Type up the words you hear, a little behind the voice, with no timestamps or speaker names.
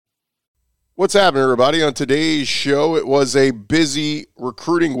What's happening, everybody? On today's show, it was a busy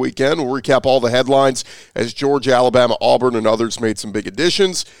recruiting weekend. We'll recap all the headlines as Georgia, Alabama, Auburn, and others made some big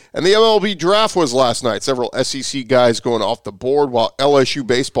additions. And the MLB draft was last night. Several SEC guys going off the board, while LSU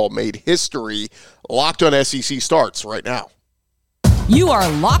baseball made history. Locked on SEC starts right now. You are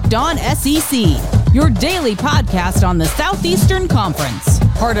Locked On SEC, your daily podcast on the Southeastern Conference.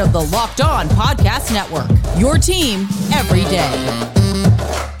 Part of the Locked On Podcast Network, your team every day.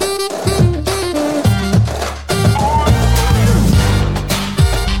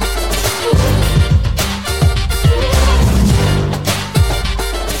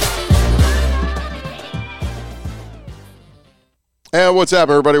 And what's up,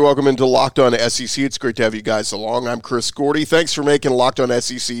 everybody? Welcome into Locked On SEC. It's great to have you guys along. I'm Chris Gordy. Thanks for making Locked On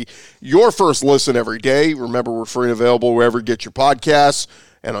SEC your first listen every day. Remember, we're free and available wherever you get your podcasts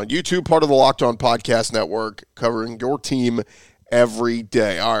and on YouTube, part of the Locked On Podcast Network, covering your team every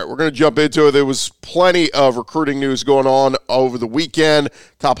day. All right, we're going to jump into it. There was plenty of recruiting news going on over the weekend.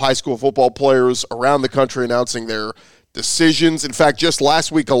 Top high school football players around the country announcing their decisions. In fact, just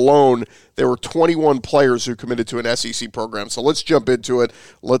last week alone, there were 21 players who committed to an SEC program. So let's jump into it.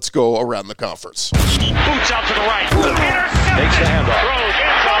 Let's go around the conference. Boots out to the right. Takes the handoff.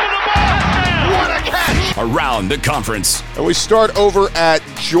 What a catch! Around the conference. And we start over at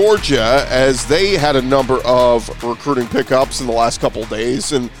Georgia as they had a number of recruiting pickups in the last couple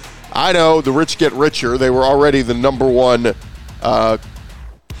days. And I know the rich get richer. They were already the number one,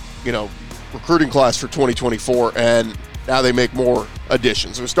 recruiting class for 2024, and now they make more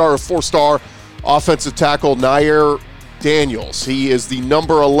additions. We start with four-star offensive tackle Nair Daniels. He is the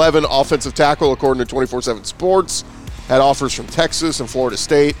number 11 offensive tackle according to 24/7 Sports. Had offers from Texas and Florida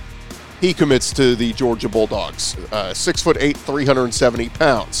State. He commits to the Georgia Bulldogs. 6'8", 370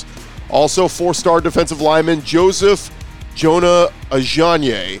 pounds. Also, four-star defensive lineman Joseph Jonah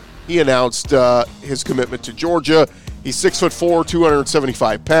Ajanye. He announced his commitment to Georgia. He's 6'4",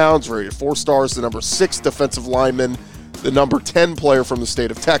 275 pounds, rated 4 stars, the number 6 defensive lineman, the number 10 player from the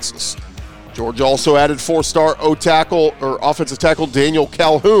state of Texas. Georgia also added 4-star offensive tackle Daniel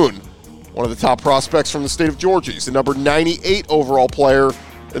Calhoun, one of the top prospects from the state of Georgia. He's the number 98 overall player,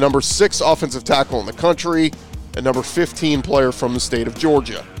 the number 6 offensive tackle in the country, and number 15 player from the state of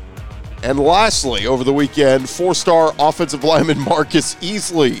Georgia. And lastly, over the weekend, 4-star offensive lineman Marcus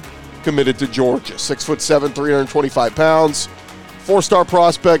Easley committed to Georgia. 6'7", 325 pounds. 4-star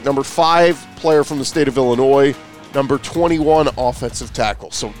prospect, number 5 player from the state of Illinois, number 21 offensive tackle.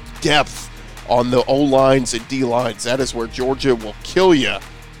 So depth on the O-lines and D-lines. That is where Georgia will kill you,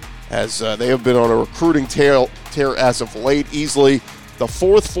 as they have been on a recruiting tear as of late. Easily the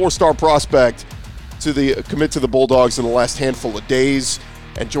 4th 4-star prospect to commit to the Bulldogs in the last handful of days.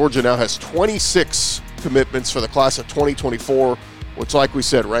 And Georgia now has 26 commitments for the class of 2024, which, like we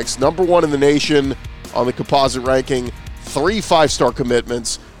said, ranks number 1 in the nation on the composite ranking, 3 5-star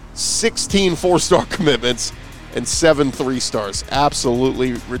commitments, 16 4-star commitments, and 7 3-stars.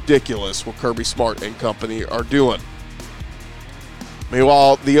 Absolutely ridiculous what Kirby Smart and company are doing.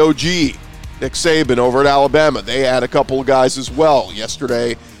 Meanwhile, the OG, Nick Saban over at Alabama, they had a couple of guys as well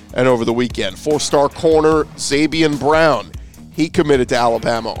yesterday and over the weekend. 4-star corner Zabian Brown, he committed to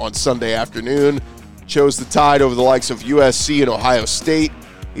Alabama on Sunday afternoon. Chose the Tide over the likes of USC and Ohio State.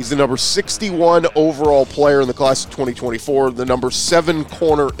 He's the number 61 overall player in the class of 2024, the number 7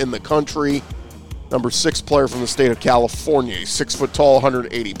 corner in the country, number 6 player from the state of California. He's 6 foot tall,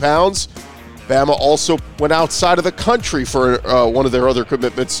 180 pounds. Bama also went outside of the country for one of their other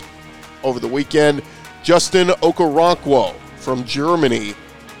commitments over the weekend. Justin Okoronkwo from Germany.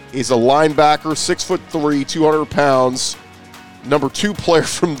 He's a linebacker, 6'3", 200 pounds. Number 2 player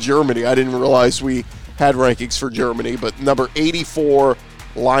from Germany. I didn't realize we had rankings for Germany, but number 84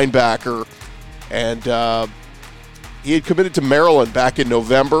 linebacker. And he had committed to Maryland back in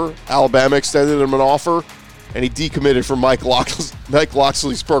November. Alabama extended him an offer, and he decommitted from Mike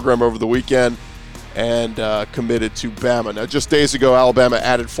Loxley's program over the weekend and committed to Bama. Now, just days ago, Alabama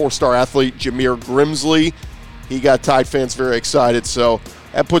added 4-star athlete Jameer Grimsley. He got Tide fans very excited, so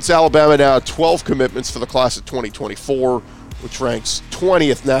that puts Alabama now at 12 commitments for the class of 2024, which ranks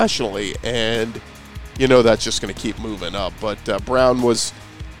 20th nationally, and you know that's just going to keep moving up. But Brown was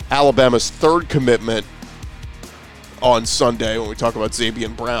Alabama's 3rd commitment on Sunday when we talk about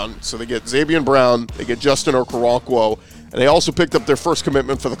Zabian Brown. So they get Zabian Brown, they get Justin Okoronkwo, and they also picked up their first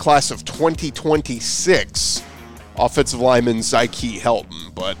commitment for the class of 2026, offensive lineman Zyke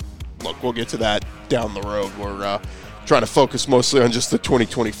Helton. But look, we'll get to that down the road. We're trying to focus mostly on just the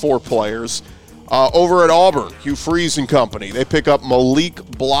 2024 players. Over at Auburn, Hugh Freeze and company, they pick up Malik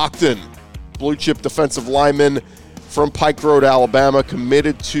Blockton, blue chip defensive lineman from Pike Road, Alabama,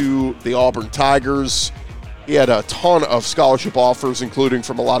 committed to the Auburn Tigers. He had a ton of scholarship offers, including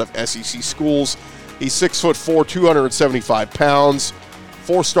from a lot of SEC schools. He's 6'4", 275 pounds.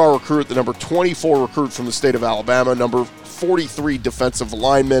 4-star recruit, the number 24 recruit from the state of Alabama, number 43 defensive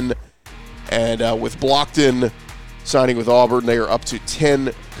lineman. And with Blockton signing with Auburn, they are up to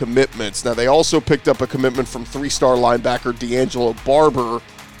 10 commitments. Now, they also picked up a commitment from 3-star linebacker D'Angelo Barber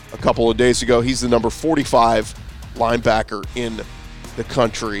a couple of days ago. He's the number 45 linebacker in the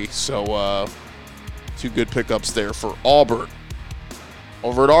country. So, 2 good pickups there for Auburn.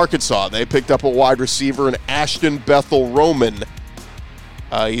 Over at Arkansas, they picked up a wide receiver in Ashton Bethel Roman.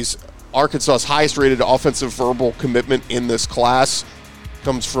 He's Arkansas's highest-rated offensive verbal commitment in this class.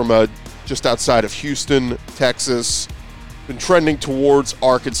 Comes from just outside of Houston, Texas. Been trending towards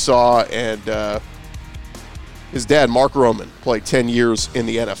Arkansas, and his dad, Mark Roman, played 10 years in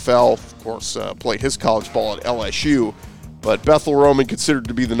the NFL. Of course, played his college ball at LSU. But Bethel Roman considered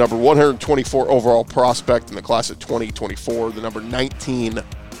to be the number 124 overall prospect in the class of 2024, the number 19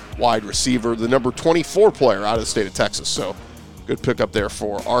 wide receiver, the number 24 player out of the state of Texas. So good pickup there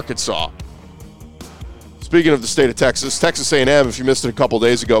for Arkansas. Speaking of the state of Texas, Texas A&M, if you missed it a couple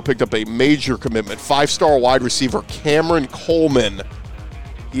days ago, picked up a major commitment. 5-star wide receiver Cameron Coleman.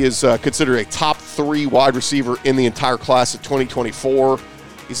 He is considered a top 3 wide receiver in the entire class of 2024.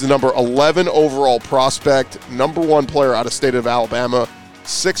 He's the number 11 overall prospect, number 1 player out of state of Alabama,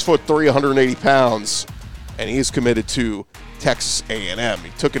 6'3", 180 pounds, and he is committed to Texas A&M. He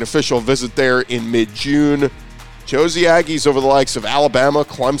took an official visit there in mid-June. Chose the Aggies over the likes of Alabama,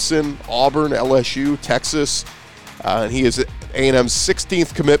 Clemson, Auburn, LSU, Texas, and he is A&M's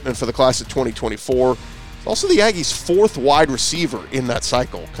 16th commitment for the class of 2024. He's also the Aggies' 4th wide receiver in that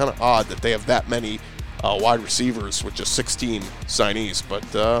cycle. Kind of odd that they have that many wide receivers with just 16 signees. But,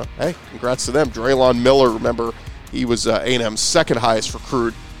 hey, congrats to them. Draylon Miller, remember, he was A&M's 2nd highest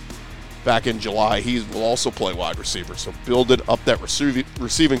recruit back in July. He will also play wide receiver. So building up that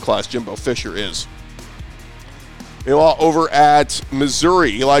receiving class, Jimbo Fisher is. Meanwhile, over at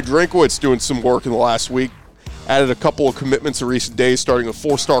Missouri, Eli Drinkwitz doing some work in the last week. Added a couple of commitments in recent days, starting with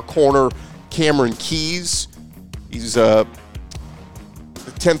 4-star corner Cameron Keys. He's the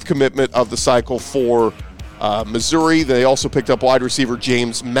 10th commitment of the cycle for Missouri. They also picked up wide receiver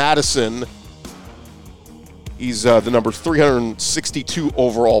James Madison. He's the number 362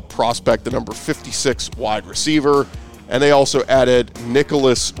 overall prospect, the number 56 wide receiver. And they also added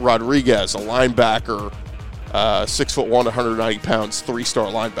Nicholas Rodriguez, a linebacker, 6'1", 190 pounds,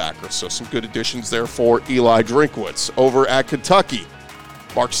 3-star linebacker. So some good additions there for Eli Drinkwitz. Over at Kentucky,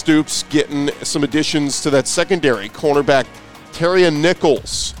 Mark Stoops getting some additions to that secondary. Cornerback Terrion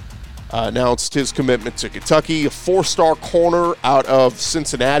Nichols announced his commitment to Kentucky. A 4-star corner out of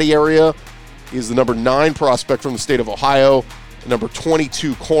Cincinnati area. He's the number 9 prospect from the state of Ohio, the number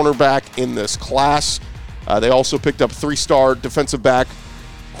 22 cornerback in this class. They also picked up 3-star defensive back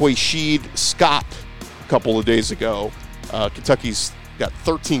Quashid Scott a couple of days ago. Kentucky's got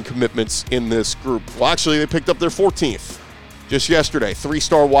 13 commitments in this group. Well, actually, they picked up their 14th just yesterday.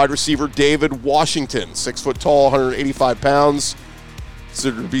 3-star wide receiver David Washington, 6 foot tall, 185 pounds,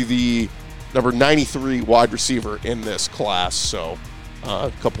 considered to be the number 93 wide receiver in this class. So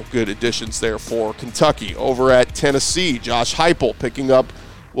a couple good additions there for Kentucky. Over at Tennessee, Josh Heupel picking up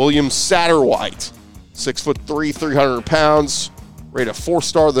William Satterwhite, 6'3", 300 pounds, rated a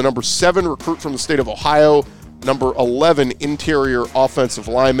 4-star, the number 7 recruit from the state of Ohio, number 11 interior offensive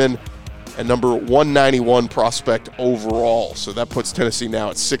lineman, and number 191 prospect overall. So that puts Tennessee now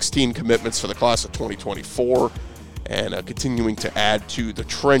at 16 commitments for the class of 2024 and continuing to add to the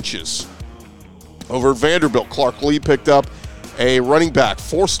trenches. Over at Vanderbilt, Clark Lee picked up a running back,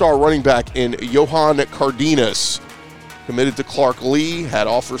 4-star running back in Johan Cardenas. Committed to Clark Lee, had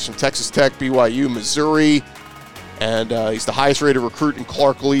offers from Texas Tech, BYU, Missouri, and he's the highest-rated recruit in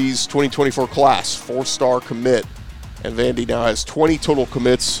Clark Lee's 2024 class, 4-star commit. And Vandy now has 20 total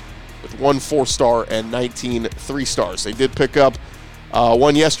commits with 1 4-star and 19 3-stars. They did pick up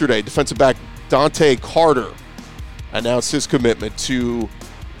one yesterday. Defensive back Dante Carter announced his commitment to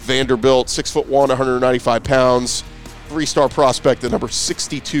Vanderbilt, 6'1", 195 pounds, 3-star prospect, the number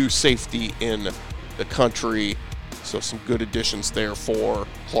 62 safety in the country. So some good additions there for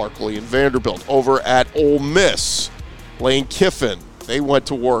Clark Lee and Vanderbilt. Over at Ole Miss, Lane Kiffin, they went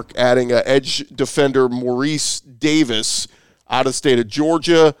to work adding edge defender Maurice Davis out of the state of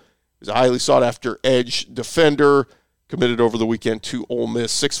Georgia. He's a highly sought-after edge defender, committed over the weekend to Ole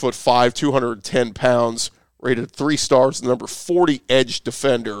Miss, 6'5", 210 pounds, rated 3 stars, the number 40 edge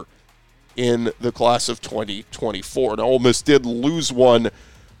defender in the class of 2024. Now, Ole Miss did lose one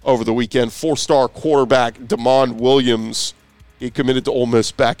over the weekend. 4-star quarterback Damon Williams, he committed to Ole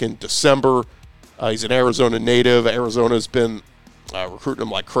Miss back in December. He's an Arizona native. Arizona's been recruiting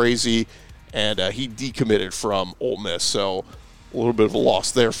him like crazy, and he decommitted from Ole Miss. So a little bit of a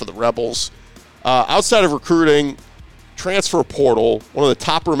loss there for the Rebels. Outside of recruiting, transfer portal, one of the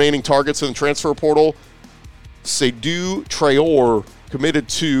top remaining targets in the transfer portal, Seydou Traore committed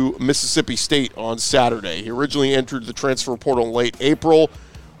to Mississippi State on Saturday. He originally entered the transfer portal in late April,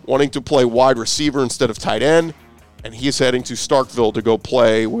 wanting to play wide receiver instead of tight end, and he is heading to Starkville to go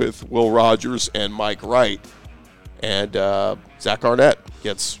play with Will Rogers and Mike Wright. And Zach Arnett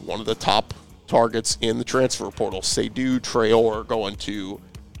gets one of the top targets in the transfer portal. Seydou Traore going to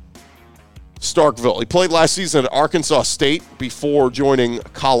Starkville. He played last season at Arkansas State before joining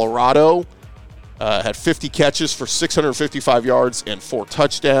Colorado. Had 50 catches for 655 yards and 4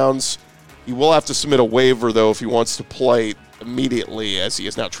 touchdowns. He will have to submit a waiver, though, if he wants to play immediately, as he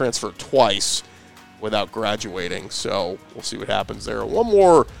has now transferred twice without graduating. So we'll see what happens there. One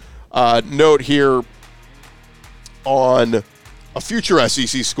more note here on a future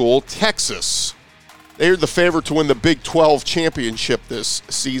SEC school, Texas. They're the favorite to win the Big 12 championship this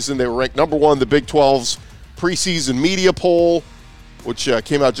season. They were ranked number 1 in the Big 12's preseason media poll, which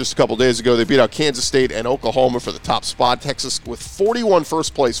came out just a couple days ago. They beat out Kansas State and Oklahoma for the top spot. Texas with 41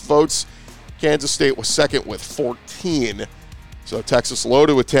 first-place votes. Kansas State was second with 14. So Texas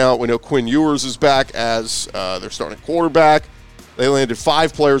loaded with talent. We know Quinn Ewers is back as their starting quarterback. They landed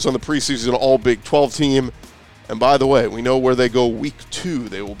 5 players on the preseason All-Big 12 team. And by the way, we know where they go week 2.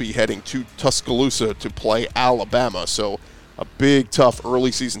 They will be heading to Tuscaloosa to play Alabama. So a big, tough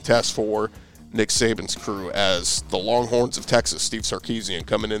early season test for Nick Saban's crew, as the Longhorns of Texas, Steve Sarkisian,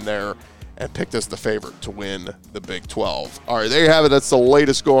 coming in there and picked as the favorite to win the Big 12. All right, there you have it. That's the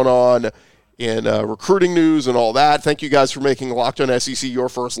latest going on in recruiting news and all that. Thank you guys for making Locked On SEC your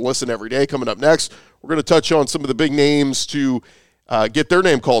first listen every day. Coming up next, we're going to touch on some of the big names to get their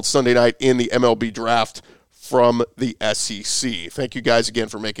name called Sunday night in the MLB draft from the SEC. Thank you guys again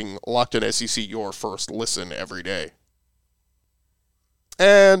for making Locked On SEC your first listen every day.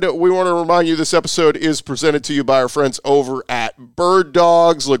 And we want to remind you this episode is presented to you by our friends over at Bird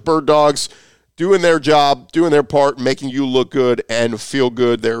Dogs. Look, Bird Dogs doing their job, doing their part, making you look good and feel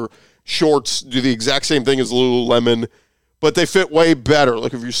good. Their shorts do the exact same thing as Lululemon, but they fit way better.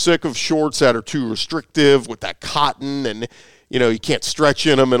 Like if you're sick of shorts that are too restrictive with that cotton and, you know, you can't stretch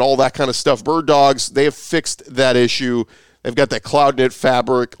in them and all that kind of stuff, Bird Dogs, they have fixed that issue. They've got that cloud knit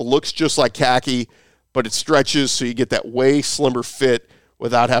fabric. Looks just like khaki, but it stretches so you get that way slimmer fit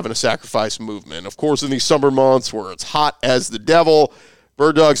without having to sacrifice movement. Of course, in these summer months where it's hot as the devil,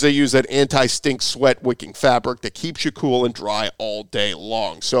 Bird Dogs, they use that anti-stink sweat wicking fabric that keeps you cool and dry all day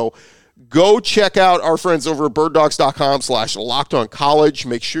long. So go check out our friends over at birddogs.com/lockedoncollege.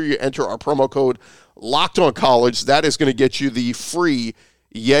 Make sure you enter our promo code LOCKEDONCollege. That is going to get you the free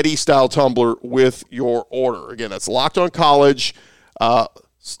Yeti-style tumbler with your order. Again, that's LockedOnCollege.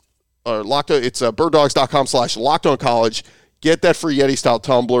 It's birddogs.com/lockedoncollege. Get that free Yeti-style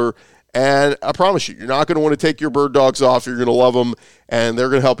tumbler, and I promise you, you're not going to want to take your Bird Dogs off. You're going to love them, and they're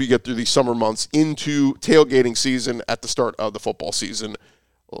going to help you get through these summer months into tailgating season at the start of the football season.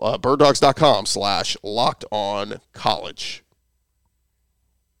 birddogs.com/lockedoncollege.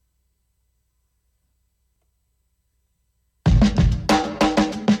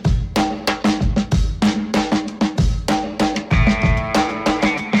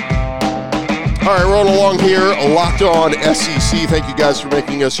 All right, rolling along here, Locked On SEC. Thank you guys for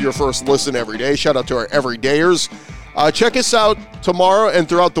making us your first listen every day. Shout out to our everydayers. Check us out tomorrow and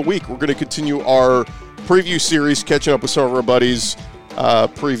throughout the week. We're going to continue our preview series, catching up with some of our buddies,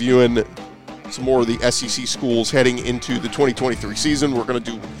 previewing some more of the SEC schools heading into the 2023 season. We're going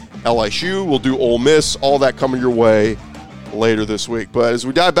to do LSU. We'll do Ole Miss. All that coming your way later this week. But as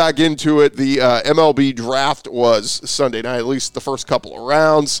we dive back into it, the MLB draft was Sunday night, at least the first couple of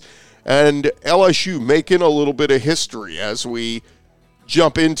rounds. And LSU making a little bit of history as we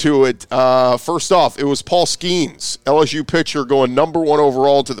jump into it. First off, it was Paul Skeens, LSU pitcher, going number 1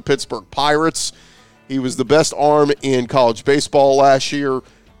 overall to the Pittsburgh Pirates. He was the best arm in college baseball last year.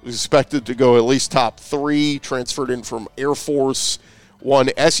 Was expected to go at least top 3, transferred in from Air Force, won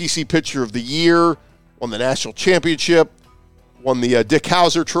SEC Pitcher of the Year, won the National Championship, won the Dick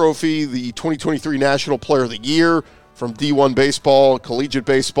Hauser Trophy, the 2023 National Player of the Year, from D1 baseball, collegiate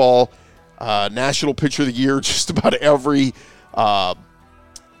baseball, National Pitcher of the Year, just about every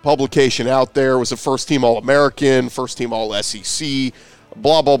publication out there. Was a first-team All-American, first-team All-SEC,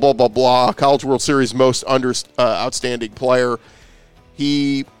 blah, blah, blah, blah, blah. College World Series most outstanding player.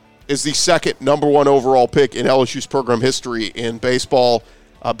 He is the second number 1 overall pick in LSU's program history in baseball.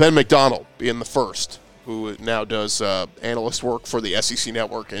 Ben McDonald being the first, who now does analyst work for the SEC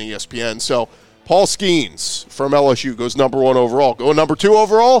Network and ESPN. So Paul Skeens from LSU goes number 1 overall. Going number 2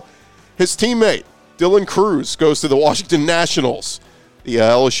 overall, his teammate, Dylan Cruz, goes to the Washington Nationals. The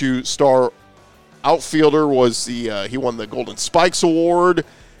LSU star outfielder he won the Golden Spikes Award,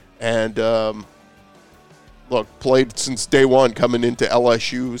 and played since day one coming into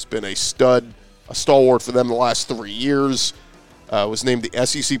LSU. Has been a stud, a stalwart for them the last 3 years. Was named the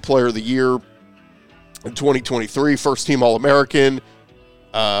SEC Player of the Year in 2023, first team All-American.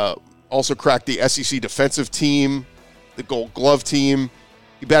 Also cracked the SEC defensive team, the Gold Glove team.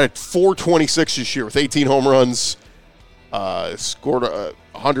 He batted .426 this year with 18 home runs, scored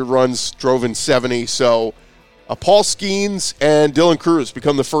 100 runs, drove in 70. So Paul Skeens and Dylan Cruz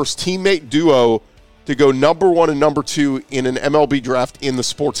become the first teammate duo to go number 1 and number 2 in an MLB draft in the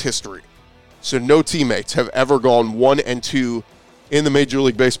sport's history. So no teammates have ever gone 1 and 2 in the Major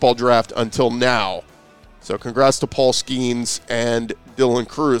League Baseball draft until now. So congrats to Paul Skeens and Dylan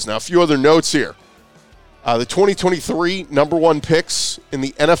Cruz. Now, a few other notes here. The 2023 number 1 picks in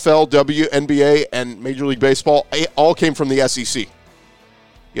the NFL, WNBA, and Major League Baseball all came from the SEC.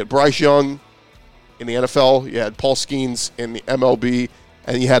 You had Bryce Young in the NFL, you had Paul Skeens in the MLB,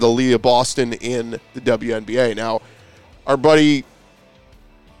 and you had Aaliyah Boston in the WNBA. Now, our buddy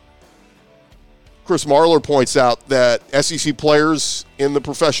Chris Marler points out that SEC players in the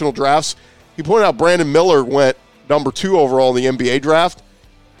professional drafts, he pointed out Brandon Miller went number 2 overall in the NBA draft.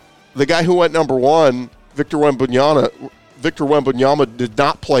 The guy who went number 1, Victor Wembanyama, did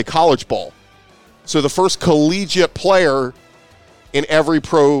not play college ball. So the first collegiate player in every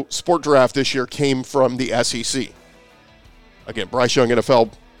pro sport draft this year came from the SEC. Again, Bryce Young,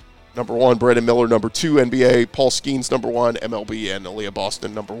 NFL, number 1, Brandon Miller, number 2, NBA, Paul Skeens, number 1, MLB, and Aaliyah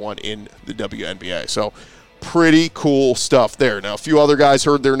Boston, number 1 in the WNBA. So pretty cool stuff there. Now, a few other guys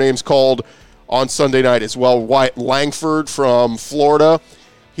heard their names called on Sunday night as well. Wyatt Langford from Florida.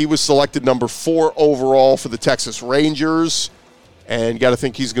 He was selected number 4 overall for the Texas Rangers, and you got to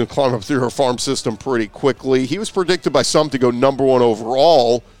think he's going to climb up through her farm system pretty quickly. He was predicted by some to go number 1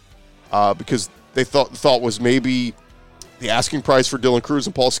 overall because they thought was maybe the asking price for Dylan Cruz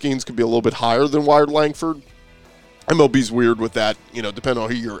and Paul Skeens could be a little bit higher than Wyatt Langford. MLB's weird with that, depending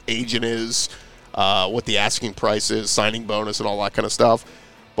on who your agent is, what the asking price is, signing bonus, and all that kind of stuff.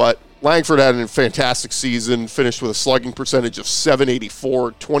 But Langford had a fantastic season, finished with a slugging percentage of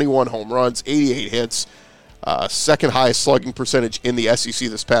 .784, 21 home runs, 88 hits, second highest slugging percentage in the SEC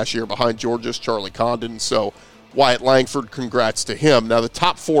this past year behind Georgia's Charlie Condon. So Wyatt Langford, congrats to him. Now the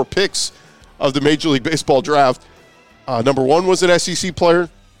top 4 picks of the Major League Baseball draft, number 1 was an SEC player,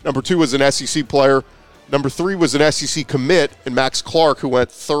 number 2 was an SEC player, number 3 was an SEC commit, and Max Clark, who went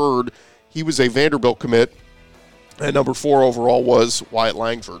 3rd, he was a Vanderbilt commit. And number 4 overall was Wyatt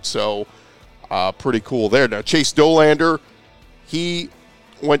Langford. So pretty cool there. Now, Chase Dolander, he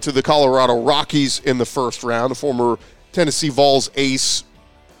went to the Colorado Rockies in the first round. The former Tennessee Vols ace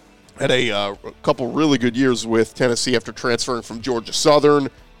had a couple really good years with Tennessee after transferring from Georgia Southern,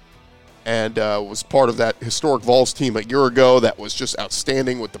 and was part of that historic Vols team a year ago that was just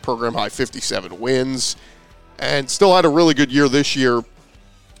outstanding with the program-high 57 wins, and still had a really good year this year.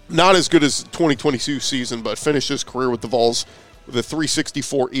 Not as good as the 2022 season, but finished his career with the Vols with a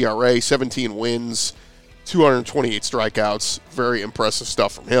 .364 ERA, 17 wins, 228 strikeouts. Very impressive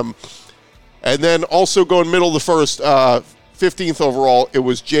stuff from him. And then also going middle of the first, 15th overall, it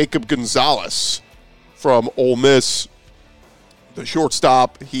was Jacob Gonzalez from Ole Miss, the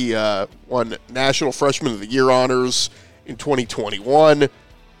shortstop. He won National Freshman of the Year honors in 2021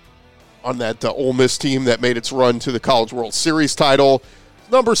 on that Ole Miss team that made its run to the College World Series title.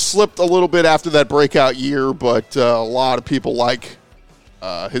 Numbers slipped a little bit after that breakout year, but a lot of people like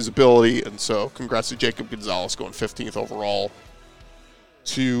his ability, and so congrats to Jacob Gonzalez going 15th overall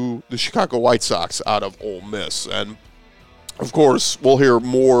to the Chicago White Sox out of Ole Miss. And, of course, we'll hear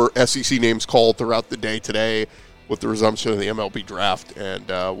more SEC names called throughout the day today with the resumption of the MLB draft, and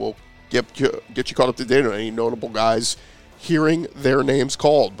we'll get you caught up to date on any notable guys hearing their names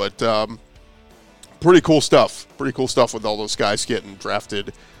called. But pretty cool stuff. Pretty cool stuff with all those guys getting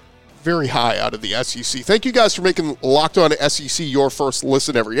drafted very high out of the SEC. Thank you guys for making Locked On SEC your first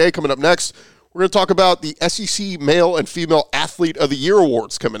listen every day. Coming up next, we're going to talk about the SEC Male and Female Athlete of the Year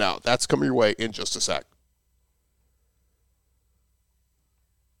awards coming out. That's coming your way in just a sec.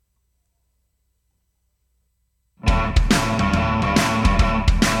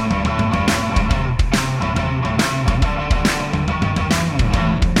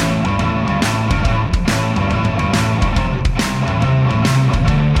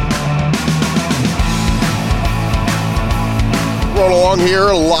 Rolling along here,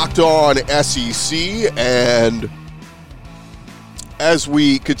 Locked On SEC, and as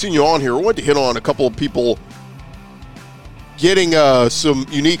we continue on here, I want to hit on a couple of people getting some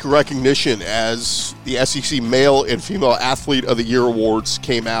unique recognition as the SEC Male and Female Athlete of the Year awards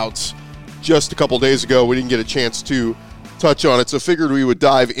came out just a couple days ago. We didn't get a chance to touch on it, so figured we would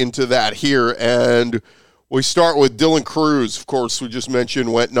dive into that here. And we start with Dylan Crews. Of course, we just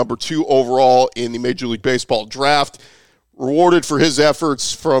mentioned went number 2 overall in the Major League Baseball draft, rewarded for his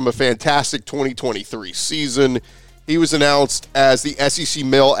efforts from a fantastic 2023 season. He was announced as the SEC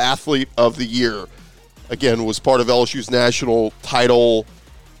Male Athlete of the Year. Again, was part of LSU's national title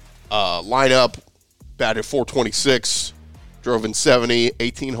lineup, batted .426, drove in 70,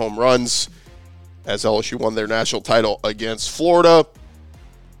 18 home runs as LSU won their national title against Florida.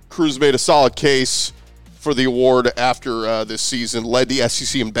 Crews made a solid case for the award after this season, led the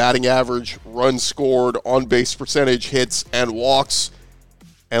SEC in batting average, runs scored, on-base percentage, hits, and walks.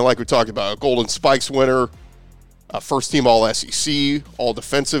 And like we talked about, a Golden Spikes winner, first-team All-SEC,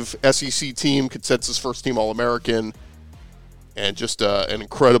 all-defensive SEC team, consensus first-team All-American, and just an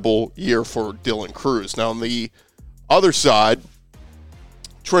incredible year for Dylan Crews. Now, on the other side,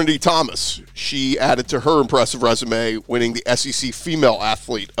 Trinity Thomas, she added to her impressive resume, winning the SEC Female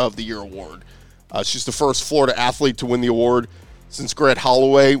Athlete of the Year award. She's the first Florida athlete to win the award since Grant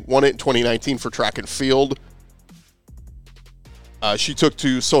Holloway won it in 2019 for track and field. She took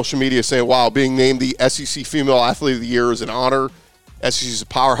to social media saying, wow, being named the SEC Female Athlete of the Year is an honor. SEC is a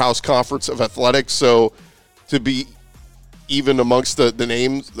powerhouse conference of athletics, so to be even amongst the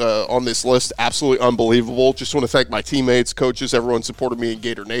names on this list, absolutely unbelievable. Just want to thank my teammates, coaches, everyone supported me in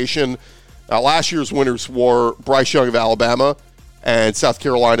Gator Nation. Now, last year's winners were Bryce Young of Alabama and South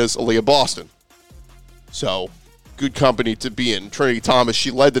Carolina's Aaliyah Boston. So, good company to be in. Trinity Thomas,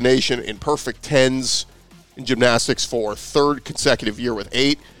 she led the nation in perfect tens in gymnastics for a third consecutive year with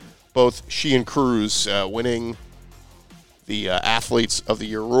 8. Both she and Crews winning the Athletes of the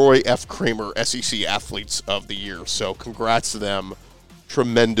Year. Roy F. Kramer, SEC Athletes of the Year. So congrats to them.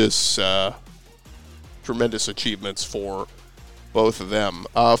 Tremendous achievements for both of them.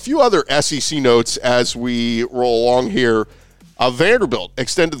 A few other SEC notes as we roll along here. Vanderbilt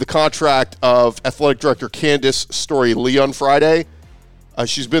extended the contract of athletic director Candace Story-Lee on Friday.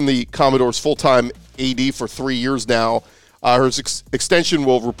 She's been the Commodores' full-time AD for 3 years now. Her extension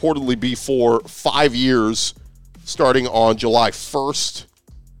will reportedly be for 5 years, starting on July 1st.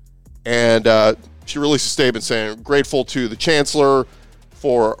 And she released a statement saying, grateful to the Chancellor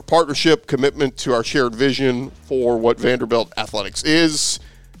for partnership, commitment to our shared vision for what Vanderbilt athletics is.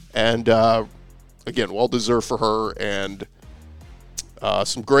 And, again, well-deserved for her, and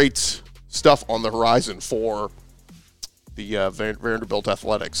some great stuff on the horizon for the Vanderbilt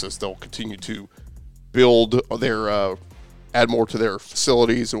athletics as they'll continue to build their, add more to their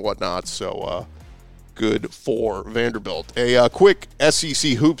facilities and whatnot. So good for Vanderbilt. A quick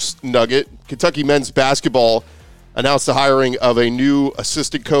SEC hoops nugget. Kentucky men's basketball announced the hiring of a new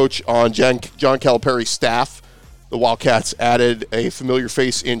assistant coach on John Calipari's staff. The Wildcats added a familiar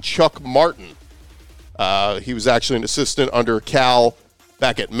face in Chuck Martin. He was actually an assistant under Cal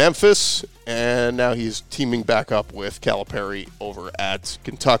back at Memphis, and now he's teaming back up with Calipari over at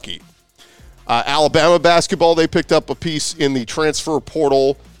Kentucky. Alabama basketball, they picked up a piece in the transfer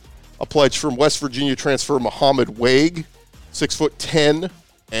portal, a pledge from West Virginia transfer Muhammad Wague, 6'10",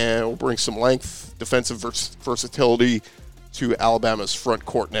 and will bring some length, defensive versatility to Alabama's front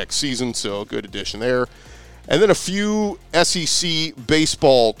court next season, so a good addition there. And then a few SEC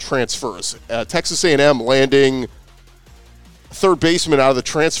baseball transfers. Texas A&M landing third baseman out of the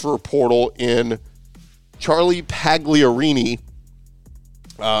transfer portal in Charlie Pagliarini.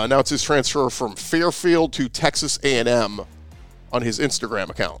 Announced his transfer from Fairfield to Texas A&M on his Instagram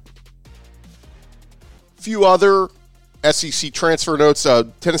account. Few other SEC transfer notes.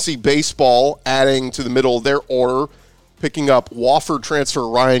 Tennessee baseball adding to the middle of their order, picking up Wofford transfer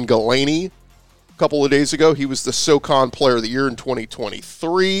Ryan Galaney a couple of days ago. He was the SoCon Player of the Year in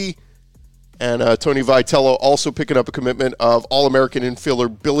 2023. And Tony Vitello also picking up a commitment of All-American infielder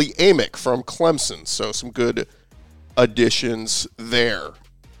Billy Amick from Clemson. So some good additions there.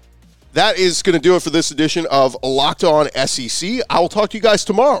 That is going to do it for this edition of Locked On SEC. I will talk to you guys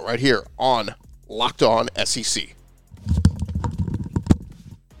tomorrow right here on Locked On SEC.